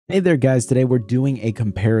Hey there guys, today we're doing a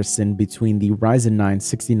comparison between the Ryzen 9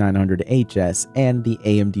 6900HS and the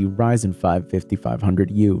AMD Ryzen 5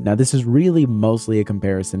 5500U. Now this is really mostly a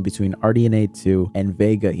comparison between RDNA 2 and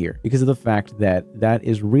VEGA here because of the fact that that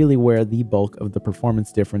is really where the bulk of the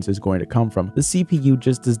performance difference is going to come from. The CPU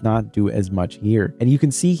just does not do as much here. And you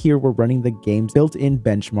can see here we're running the game's built-in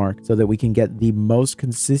benchmark so that we can get the most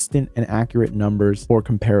consistent and accurate numbers for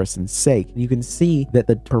comparison's sake. You can see that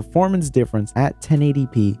the performance difference at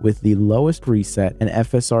 1080p with the lowest reset and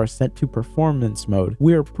FSR set to performance mode,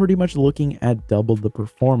 we are pretty much looking at double the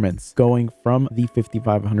performance going from the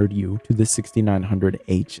 5500U to the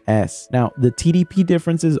 6900HS. Now, the TDP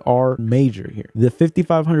differences are major here. The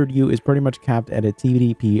 5500U is pretty much capped at a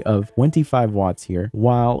TDP of 25 watts here,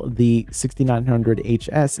 while the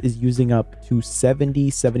 6900HS is using up to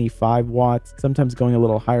 75 watts, sometimes going a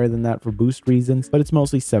little higher than that for boost reasons, but it's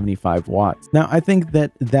mostly 75 watts. Now, I think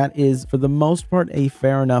that that is, for the most part, a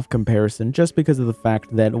fair enough comparison just because of the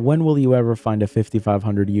fact that when will you ever find a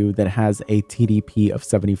 5500U that has a TDP of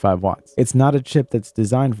 75 watts? It's not a chip that's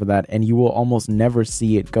designed for that, and you will almost never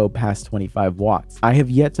see it go past 25 watts. I have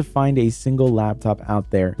yet to find a single laptop out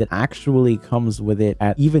there that actually comes with it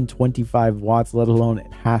at even 25 watts, let alone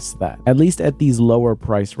past that. At least at these lower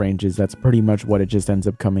price ranges, that's pretty much what it just ends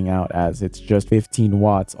up coming out as. It's just 15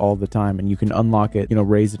 watts all the time, and you can unlock it,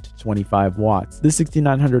 raise it to 25 watts. The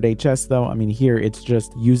 6900HS though, I mean, here it's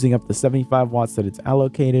just using up the 75 watts that it's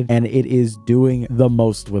allocated, and it is doing the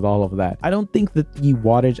most with all of that. I don't think that the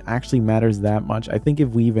wattage actually matters that much. I think if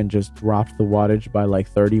we even just dropped the wattage by like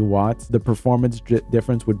 30 watts, the performance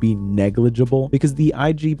difference would be negligible because the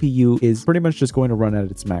iGPU is pretty much just going to run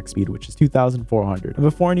at its max speed, which is 2400. And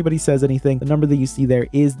before anybody says anything, the number that you see there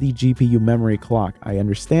is the GPU memory clock. I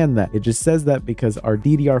understand that. It just says that because our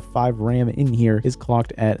DDR5 RAM in here is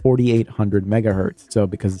clocked at 4800 megahertz. So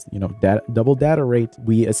because, double data rate,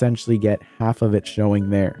 we essentially get half of it showing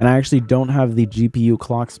there. And I actually don't have the GPU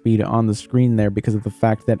clock speed on the screen there because of the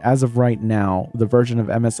fact that as of right now, the version of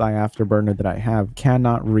MSI Afterburner that I have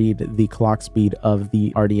cannot read the clock speed of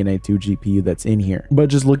the RDNA 2 GPU that's in here. But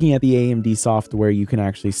just looking at the AMD software, you can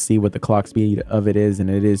actually see what the clock speed of it is, and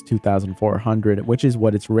it is 2400, which is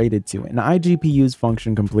what it's rated to. And iGPUs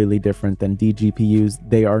function completely different than dGPUs.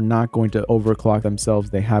 They are not going to overclock themselves.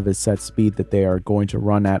 They have a set speed that they are going to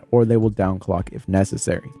run at, or they will downclock if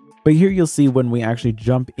necessary. But here you'll see when we actually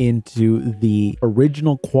jump into the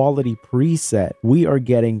original quality preset, we are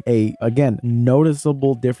getting a, again,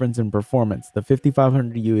 noticeable difference in performance. The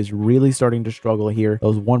 5500U is really starting to struggle here.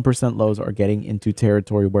 Those 1% lows are getting into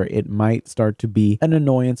territory where it might start to be an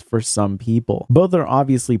annoyance for some people. Both are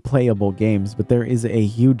obviously playable games, but there is a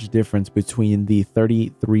huge difference between the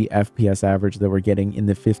 33 FPS average that we're getting in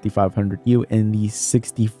the 5500U and the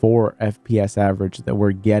 64 FPS average that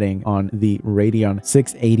we're getting on the Radeon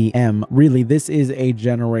 680. Really, this is a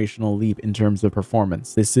generational leap in terms of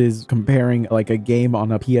performance. This is comparing like a game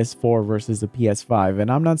on a PS4 versus a PS5,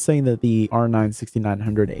 and I'm not saying that the R9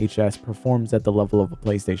 6900HS performs at the level of a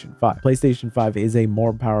PlayStation 5. PlayStation 5 is a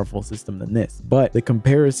more powerful system than this, but the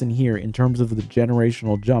comparison here in terms of the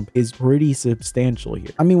generational jump is pretty substantial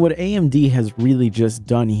here. I mean, what AMD has really just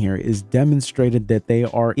done here is demonstrated that they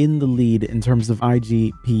are in the lead in terms of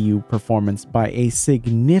iGPU performance by a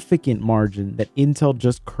significant margin that Intel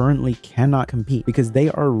just currently cannot compete because they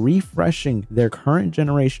are refreshing their current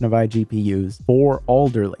generation of iGPUs for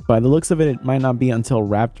Alder Lake. By the looks of it, it might not be until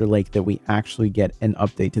Raptor Lake that we actually get an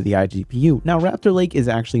update to the iGPU. Now, Raptor Lake is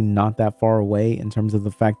actually not that far away in terms of the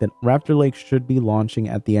fact that Raptor Lake should be launching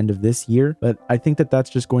at the end of this year, but I think that that's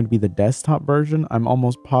just going to be the desktop version. I'm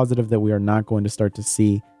almost positive that we are not going to start to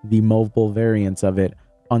see the mobile variants of it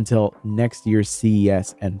until next year's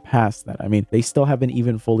CES and past that. I mean, they still haven't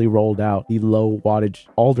even fully rolled out the low wattage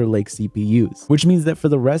Alder Lake CPUs, which means that for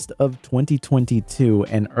the rest of 2022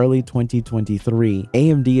 and early 2023,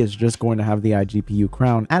 AMD is just going to have the iGPU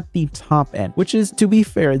crown at the top end, which is, to be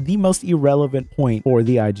fair, the most irrelevant point for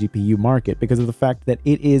the iGPU market because of the fact that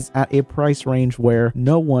it is at a price range where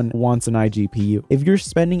no one wants an iGPU. If you're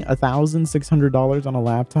spending $1,600 on a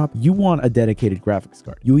laptop, you want a dedicated graphics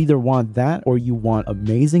card. You either want that or you want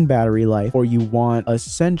amazing battery life, or you want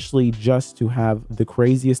essentially just to have the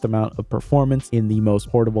craziest amount of performance in the most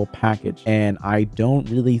portable package. And I don't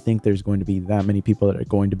really think there's going to be that many people that are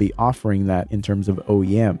going to be offering that in terms of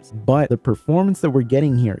OEMs. But the performance that we're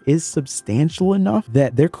getting here is substantial enough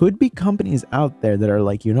that there could be companies out there that are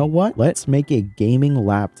like, you know what? Let's make a gaming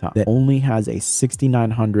laptop that only has a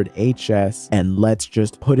 6900HS and let's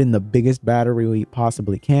just put in the biggest battery we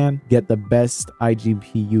possibly can, get the best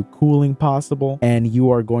iGPU cooling possible, and you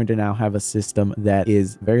you are going to now have a system that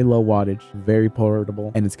is very low wattage, very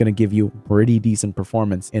portable, and it's going to give you pretty decent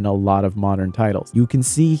performance in a lot of modern titles. You can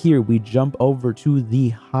see here we jump over to the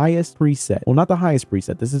highest preset. Well, not the highest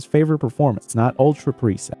preset. This is favorite performance. It's not ultra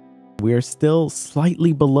preset. We are still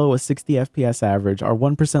slightly below a 60 FPS average. Our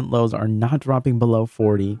 1% lows are not dropping below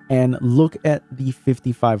 40. And look at the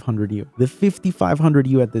 5500U. The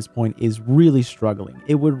 5500U at this point is really struggling.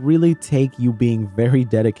 It would really take you being very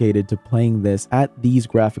dedicated to playing this at these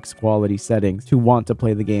graphics quality settings to want to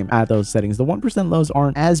play the game at those settings. The 1% lows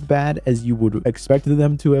aren't as bad as you would expect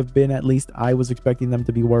them to have been. At least I was expecting them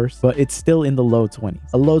to be worse, but it's still in the low 20s.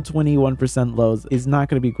 A low 21% lows is not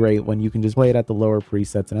going to be great when you can just play it at the lower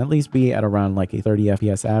presets and at least be at around like a 30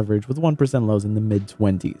 FPS average with 1% lows in the mid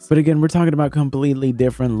 20s. But again, we're talking about completely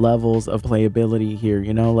different levels of playability here.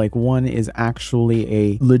 You know, like one is actually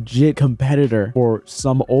a legit competitor for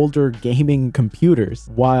some older gaming computers,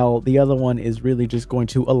 while the other one is really just going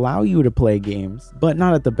to allow you to play games, but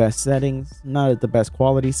not at the best settings, not at the best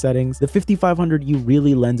quality settings. The 5500U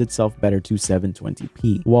really lends itself better to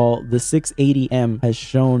 720p, while the 680M has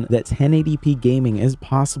shown that 1080p gaming is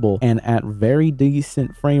possible and at very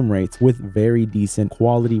decent frame rates with very decent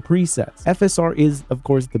quality presets. FSR is, of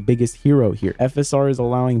course, the biggest hero here. FSR is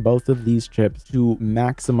allowing both of these chips to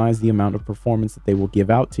maximize the amount of performance that they will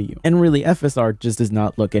give out to you. And really, FSR just does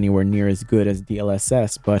not look anywhere near as good as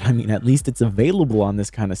DLSS, but I mean, at least it's available on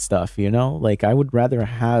this kind of stuff, you know? Like, I would rather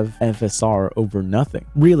have FSR over nothing.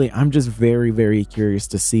 Really, I'm just very, very curious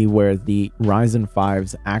to see where the Ryzen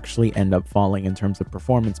 5s actually end up falling in terms of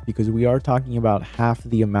performance, because we are talking about half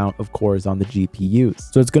the amount of cores on the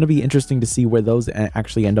GPUs. So it's going to be interesting to see where those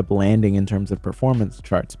actually end up landing in terms of performance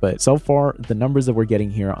charts. But so far, the numbers that we're getting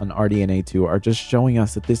here on RDNA 2 are just showing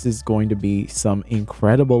us that this is going to be some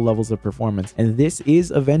incredible levels of performance, and this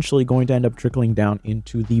is eventually going to end up trickling down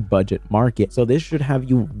into the budget market. So this should have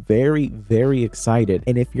you very, very excited.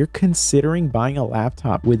 And if you're considering buying a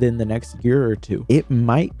laptop within the next year or two, it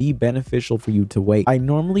might be beneficial for you to wait. I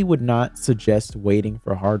normally would not suggest waiting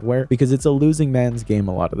for hardware because it's a losing man's game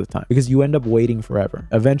a lot of the time, because you end up waiting forever.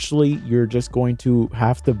 Eventually, you're just going to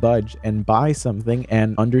have to budge and buy something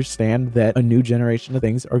and understand that a new generation of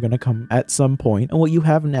things are going to come at some point, and what you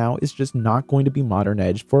have now is just not going to be modern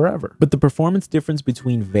edge forever. But the performance difference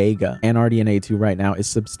between VEGA and RDNA 2 right now is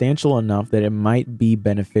substantial enough that it might be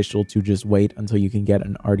beneficial to just wait until you can get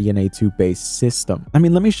an RDNA 2 based system. I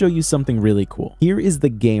mean, let me show you something really cool. Here is the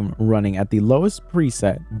game running at the lowest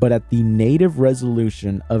preset, but at the native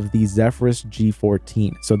resolution of the Zephyrus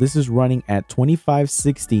G14. So this is running at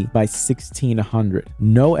 2560 by 1600.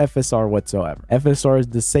 No FSR whatsoever. FSR is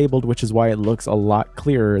disabled, which is why it looks a lot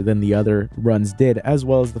clearer than the other runs did, as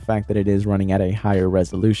well as the fact that it is running at a higher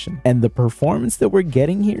resolution. And the performance that we're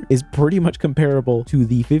getting here is pretty much comparable to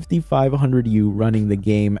the 5500U running the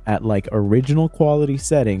game at like original quality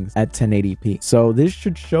settings at 1080p. So this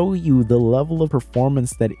should show you the level of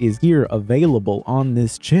performance that is here available on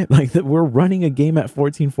this chip. Like that we're running a game at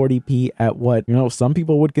 1440p at what, you know, some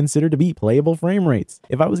people would consider to be playable frame rates.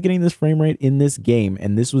 If I was getting this frame rate in this game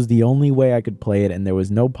and this was the only way I could play it and there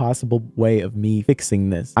was no possible way of me fixing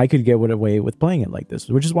this, I could get away with playing it like this,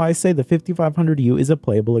 which is why I say the 5500U is a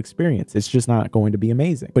playable experience. It's just not going to be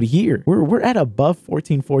amazing. But here, we're at above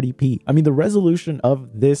 1440p. I mean, the resolution of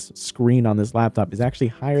this screen on this laptop is actually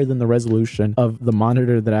higher than the resolution of the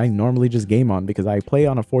monitor that I normally just game on, because I play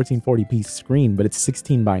on a 1440p screen, but it's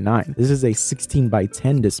 16 by 9. This is a 16 by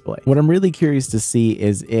 10 display. What I'm really curious to see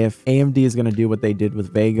is if AMD is going to do what they did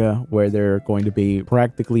with VEGA, where there are going to be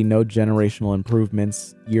practically no generational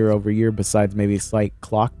improvements year over year besides maybe slight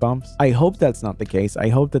clock bumps. I hope that's not the case. I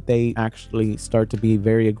hope that they actually start to be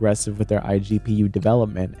very aggressive with their iGPU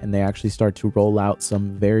development and they actually start to roll out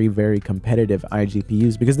some very, very competitive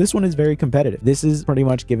iGPUs, because this one is very competitive. This is pretty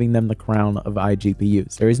much giving them the crown of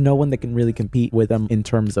iGPUs. There is no one that can really compete with them in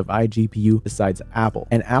terms of iGPU besides Apple.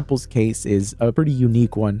 And Apple's case is a pretty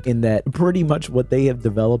unique one in that pretty much what they have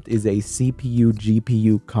developed is a CPU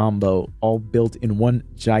GPU combo all built in one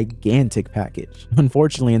gigantic package.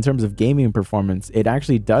 Unfortunately, in terms of gaming performance, it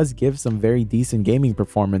actually does give some very decent gaming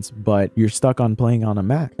performance, but you're stuck on playing on a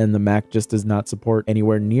Mac, and the Mac just does not support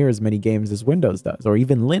anywhere near as many games as Windows does, or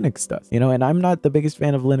even Linux does, you know. And I'm not the biggest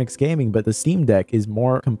fan of Linux gaming, but the Steam Deck is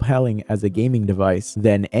more compelling as a gaming device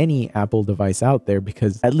than any Apple device out there,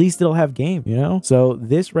 because at least it'll have game, you know. So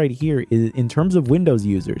this right here is, in terms of Windows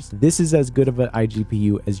users, this is as good of an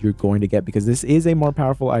iGPU as you're going to get, because this is a more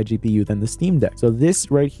powerful iGPU than the Steam Deck. So this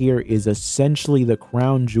right here is essentially the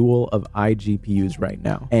crown jewel of iGPUs right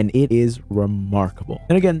now, and it is remarkable.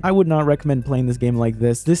 And again, I would not recommend playing this game like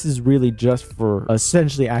this. This is really just for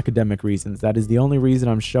essentially academic reasons. That is the only reason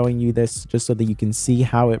I'm showing you this, just so that you can see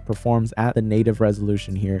how it performs at the native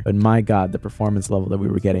resolution here. But my god, the performance level that we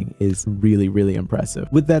were getting is really, really impressive.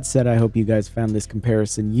 With that said, I hope you guys found this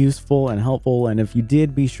comparison useful and helpful, and if you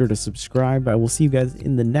did, be sure to subscribe. I will see you guys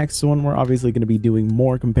in the next one. We're obviously going to be doing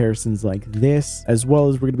more comparisons like this, as well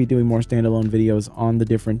as we're going to be doing more standalone videos on the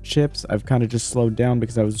different chips. I've kind of just slowed down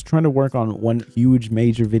because I was trying to work on one huge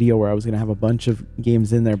major video where I was going to have a bunch of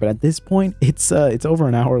games in there, but at this point it's over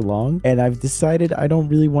an hour long, and I've decided I don't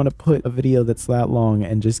really want to put a video that's that long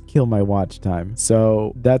and just kill my watch time.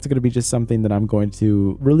 So that's going to be just something that I'm going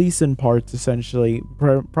to release in parts, essentially.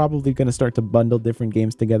 Probably going to start to bundle different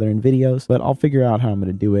games together in videos, but I'll figure out how I'm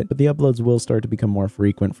going to do it. But the uploads will start to become more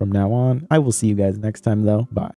frequent from now on. I will see you guys next time though. Bye.